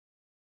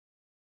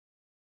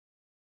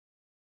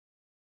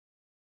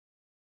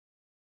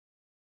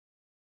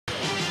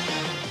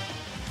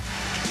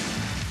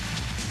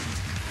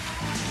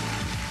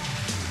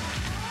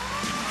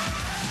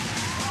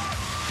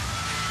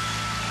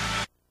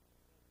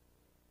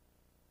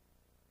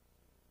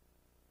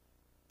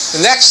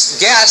The next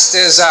guest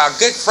is a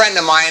good friend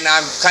of mine.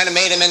 I've kind of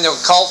made him into a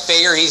cult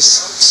figure. He's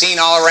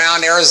seen all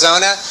around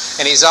Arizona,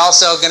 and he's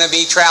also going to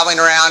be traveling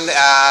around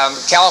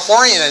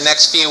California in the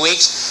next few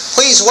weeks.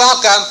 Please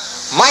welcome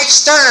Mike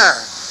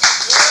Sterner.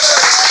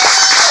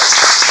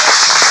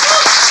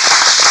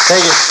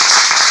 Thank you.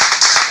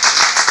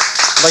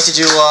 I'd like to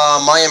do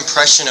my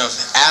impression of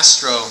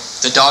Astro,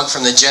 the dog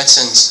from the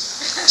Jetsons,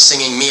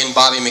 singing Me and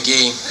Bobby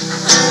McGee.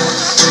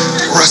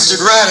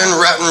 Rusted rat in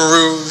Baton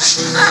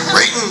Rouge,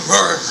 waiting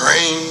for a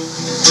train,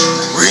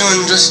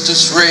 reeling just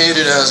as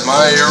rated as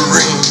my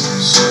earrings.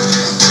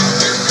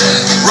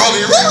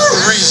 Robbie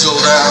Riesel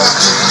down,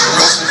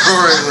 rusted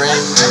for a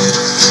rain,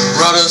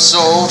 brought us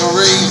all to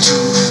rage.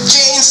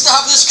 Jane,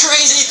 stop this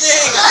crazy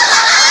thing!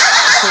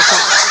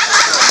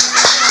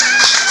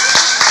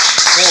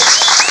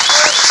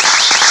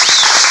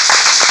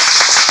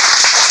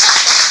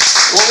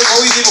 What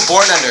were you people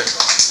born under?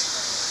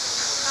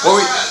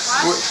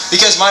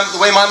 Because the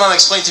way my mom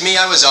explained to me,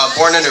 I was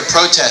born under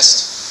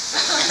protest.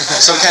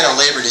 Some kind of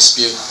labor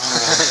dispute.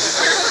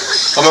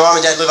 But my mom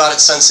and dad live out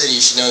at Sun City,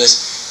 you should know this.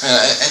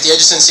 At the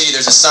edge of Sun City,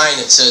 there's a sign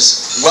that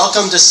says,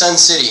 "Welcome to Sun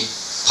City,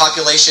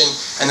 population,"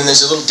 and then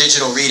there's a little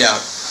digital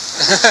readout.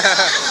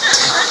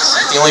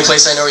 The only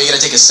place I know where you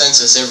gotta take a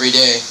census every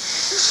day.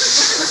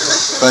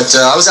 But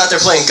I was out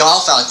there playing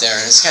golf out there,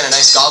 and it's kind of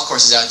nice golf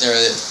courses out there.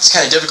 It's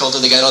kind of difficult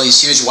till they got all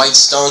these huge white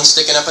stones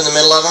sticking up in the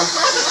middle of them.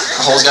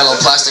 The hole's got little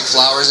plastic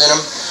flowers in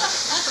them.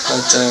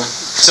 But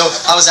so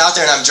I was out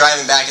there and I'm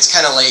driving back. It's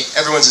kind of late.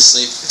 Everyone's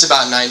asleep. It's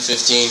about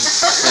 9:15,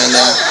 and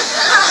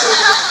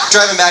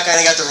driving back, I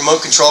got the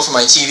remote control for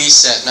my TV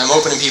set, and I'm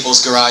opening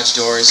people's garage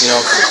doors, you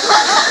know,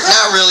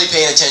 not really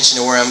paying attention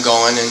to where I'm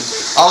going. And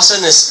all of a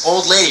sudden, this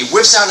old lady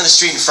whips out into the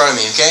street in front of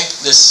me. Okay,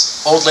 this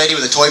old lady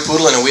with a toy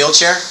poodle in a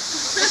wheelchair.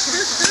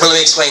 Well, let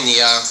me explain.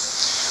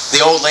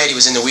 The old lady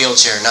was in the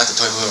wheelchair, not the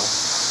toy poodle.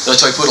 The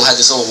toy poodle had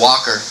this little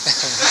walker.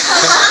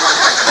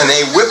 And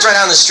they whipped right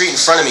down the street in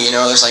front of me. You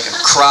know, there's like a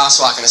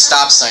crosswalk and a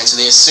stop sign, so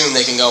they assume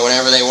they can go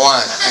whenever they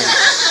want. And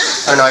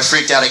I don't know, I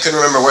freaked out. I couldn't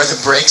remember where the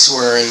brakes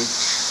were, and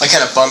I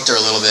kind of bumped her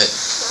a little bit.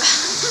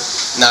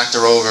 Knocked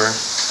her over.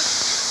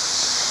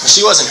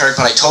 She wasn't hurt,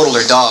 but I totaled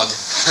her dog.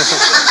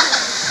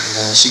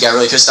 And, she got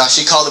really pissed off.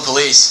 She called the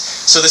police.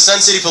 So the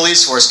Sun City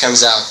Police Force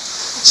comes out.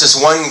 It's just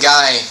one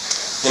guy,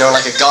 you know,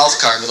 like a golf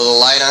cart with a little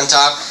light on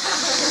top.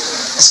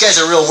 This guy's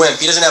a real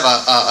wimp. He doesn't have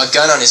a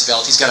gun on his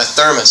belt. He's got a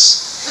thermos.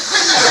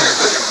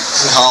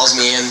 He hauls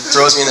me and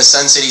throws me in the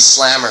Sun City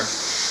Slammer,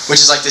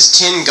 which is like this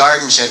tin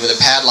garden shed with a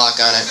padlock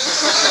on it.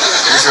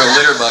 These are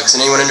litter bugs,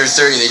 and anyone under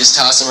 30, they just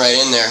toss them right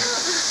in there.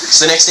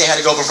 So the next day I had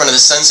to go up in front of the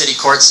Sun City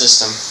court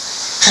system.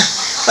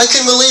 I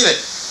couldn't believe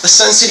it. The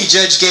Sun City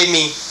judge gave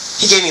me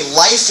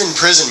life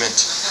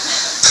imprisonment.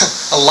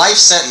 A life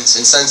sentence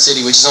in Sun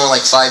City, which is only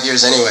like 5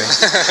 years anyway.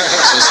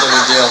 So it's no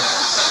big deal.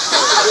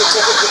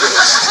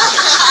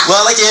 Well,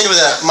 I'd like to end with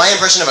my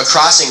impression of a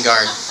crossing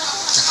guard.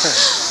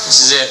 This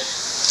is it.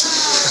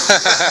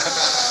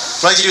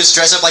 What I'd like to do is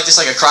dress up like this,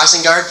 like a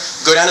crossing guard,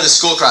 go down to the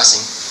school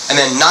crossing, and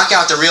then knock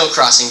out the real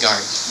crossing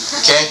guard.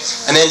 Okay?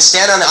 And then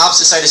stand on the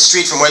opposite side of the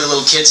street from where the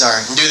little kids are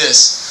and do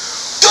this.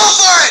 Go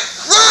for it!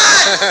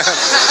 Run!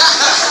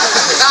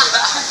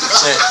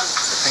 That's it.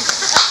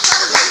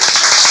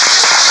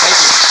 Thank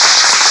you.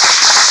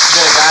 You've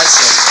been a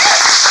godsend.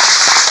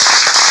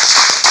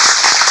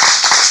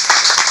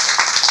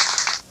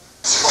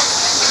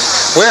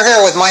 We're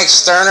here with Mike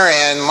Sterner,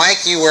 and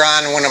Mike, you were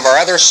on one of our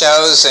other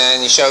shows,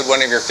 and you showed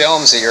one of your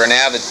films that you're an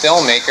avid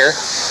filmmaker.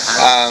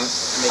 I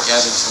make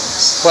avid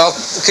films. Well,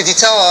 could you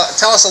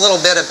tell us a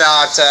little bit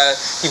about,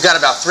 you've got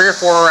about 3 or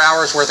 4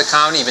 hours worth of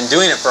comedy. You've been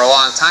doing it for a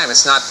long time.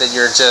 It's not that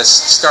you're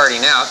just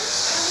starting out.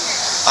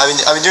 I've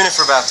been doing it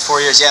for about 4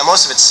 years. Yeah,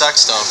 most of it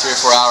sucks though, 3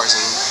 or 4 hours,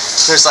 and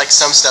there's like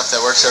some stuff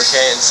that works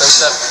okay, and some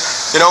stuff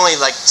that only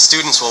like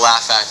students will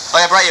laugh at.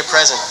 Oh, yeah, I brought you a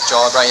present,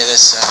 Joel. I brought you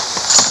this.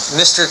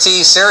 Mr.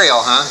 T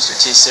cereal, huh? Mr.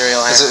 T cereal.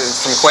 Is it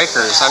from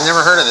Quakers? I've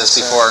never heard of this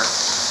before.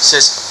 It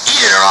says,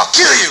 "Eat it or I'll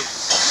kill you."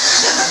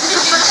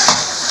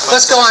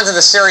 Let's go on to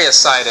the serious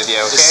side of you,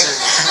 okay?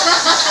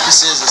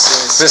 This is the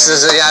serious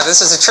side.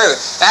 This is the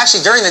truth.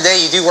 Actually, during the day,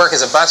 you do work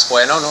as a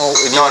busboy. I don't know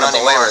if you want to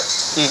belabor it.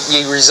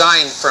 You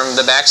resigned from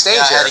the Backstage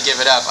here. I had to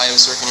give it up. I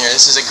was working here.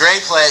 This is a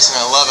great place,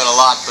 and I love it a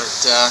lot, but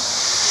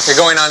you're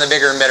going on to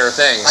bigger and better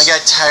things. I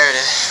got tired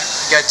of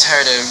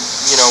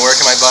you know,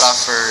 working my butt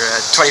off for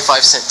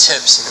 25-cent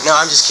tips. No,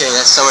 I'm just kidding.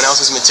 That's someone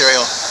else's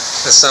material.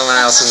 That's someone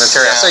else's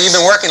material. Yeah. So you've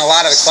been working a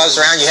lot of the clubs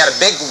around. You had a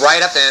big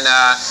write-up in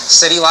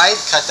City Light.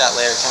 Cut that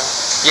later, Tom.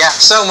 Yeah.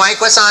 So, Mike,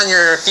 what's on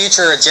your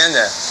future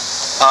agenda?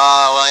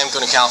 Well, I am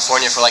going to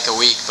California for like a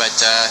week, but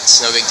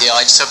it's no big deal.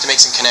 I just hope to make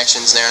some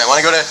connections there, and I want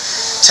to go to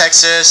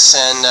Texas,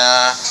 and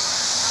I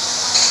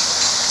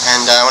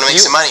want to make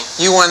some money.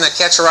 You won the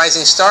Catch a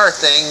Rising Star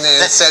thing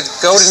that said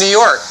go to New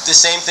York. The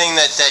same thing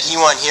that he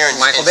won here in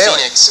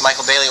Phoenix.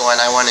 Michael Bailey won.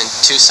 I won in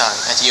Tucson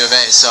at the U of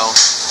A. So.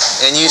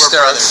 And you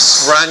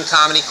run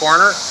Comedy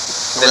Corner.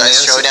 That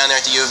show down there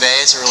at the U of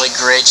A. It's a really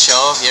great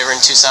show. If you're ever in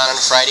Tucson on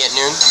a Friday at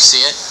noon,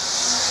 see it.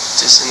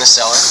 Just in the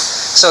cellar.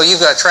 So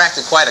you've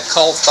attracted quite a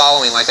cult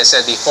following, like I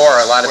said before.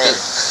 A lot of people,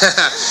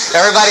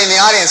 everybody in the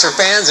audience are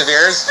fans of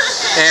yours,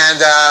 and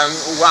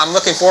I'm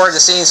looking forward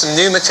to seeing some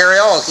new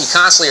material. You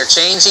constantly are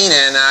changing,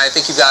 and I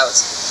think you've got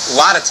a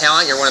lot of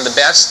talent. You're one of the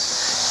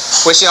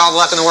best. Wish you all the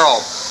luck in the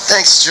world.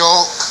 Thanks,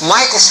 Joel.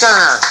 Michael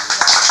Sterner.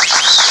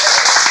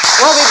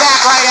 We'll be back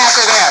right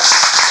after this.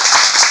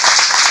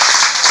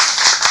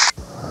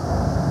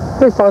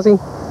 Hey, Fozzie,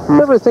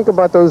 you ever think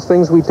about those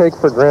things we take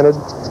for granted?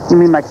 You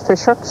mean like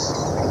fish hooks?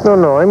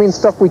 No, I mean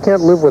stuff we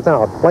can't live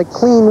without, like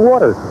clean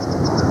water.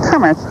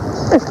 Kermit,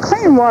 if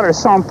clean water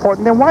is so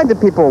important, then why do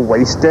people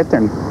waste it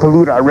and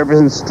pollute our rivers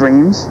and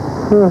streams?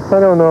 I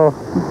don't know.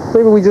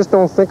 Maybe we just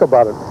don't think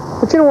about it.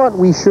 But you know what?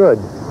 We should.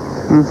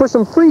 For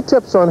some free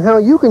tips on how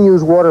you can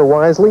use water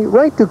wisely,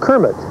 write to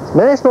Kermit,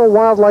 National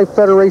Wildlife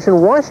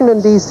Federation,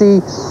 Washington, D.C.,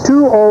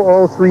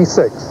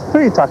 20036. Who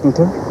are you talking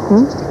to?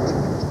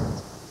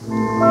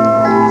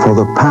 For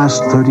the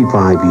past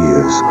 35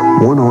 years,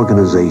 one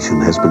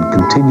organization has been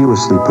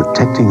continuously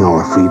protecting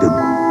our freedom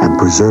and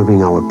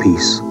preserving our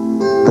peace.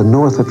 The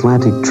North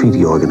Atlantic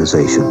Treaty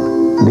Organization,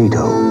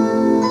 NATO.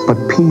 But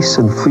peace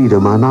and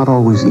freedom are not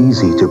always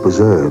easy to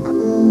preserve.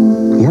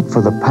 Yet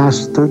for the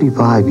past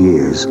 35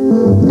 years,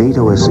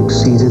 NATO has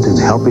succeeded in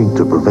helping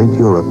to prevent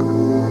Europe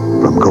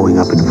from going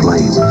up in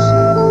flames.